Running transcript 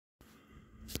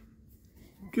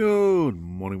Good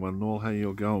morning one and all, how you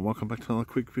all going? Welcome back to another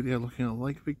quick video looking at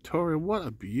Lake Victoria. What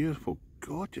a beautiful,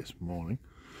 gorgeous morning.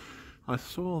 I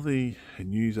saw the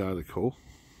news article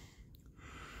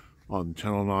on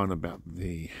Channel 9 about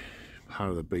the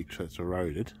part of the beach that's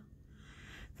eroded.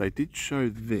 They did show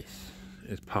this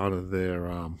as part of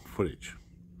their footage,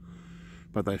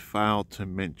 but they failed to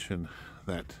mention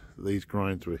that these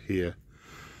grinds were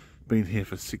been here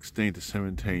for 16 to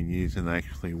 17 years and they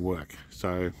actually work.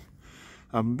 So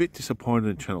I'm a bit disappointed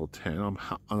in Channel 10. I'm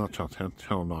not Channel 10,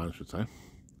 Channel 9 I should say.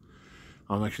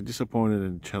 I'm actually disappointed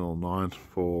in Channel 9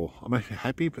 I'm actually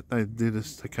happy, but they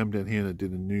come down here and they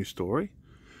did a new story.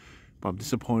 But I'm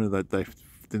disappointed that they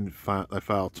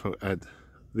failed to add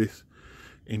this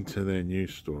into their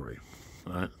news story.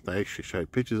 Right? They actually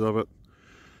showed pictures of it,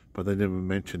 but they never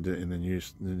mentioned it in the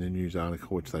news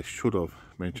article, which they should have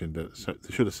mentioned it. So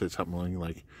they should have said something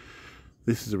like,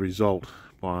 "This is a result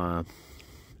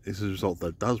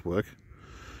that does work,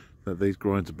 that these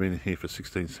grinds have been here for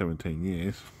 16, 17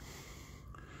 years,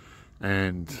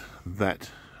 and that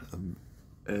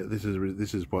this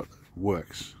is what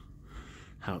works,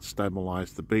 how it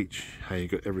stabilized the beach, how you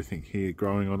got everything here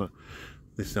growing on it.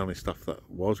 This is the only stuff that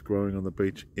was growing on the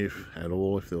beach, if at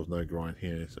all, if there was no grind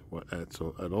here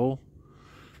at all.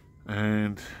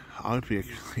 And I'd be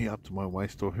actually up to my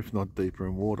waist, or if not deeper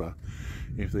in water,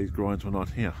 if these grinds were not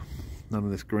here. None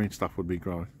of this green stuff would be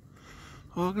growing."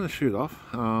 Oh, I'm going to shoot off.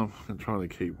 I'm trying to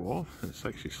keep warm. It's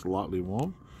actually slightly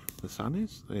warm. The sun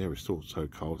is. The air is still so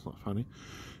cold, it's not funny.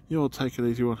 You all take it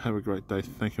easy. You all have a great day.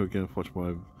 Thank you again for watching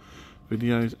my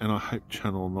videos, and I hope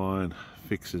Channel 9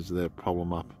 fixes their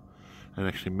problem up and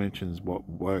actually mentions what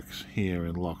works here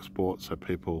in Loch Sport, so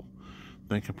people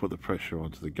then can put the pressure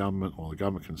onto the government, or the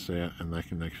government can see it and they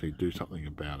can actually do something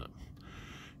about it.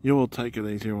 You all take it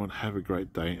easy, everyone. Have a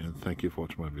great day, and thank you for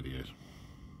watching my videos.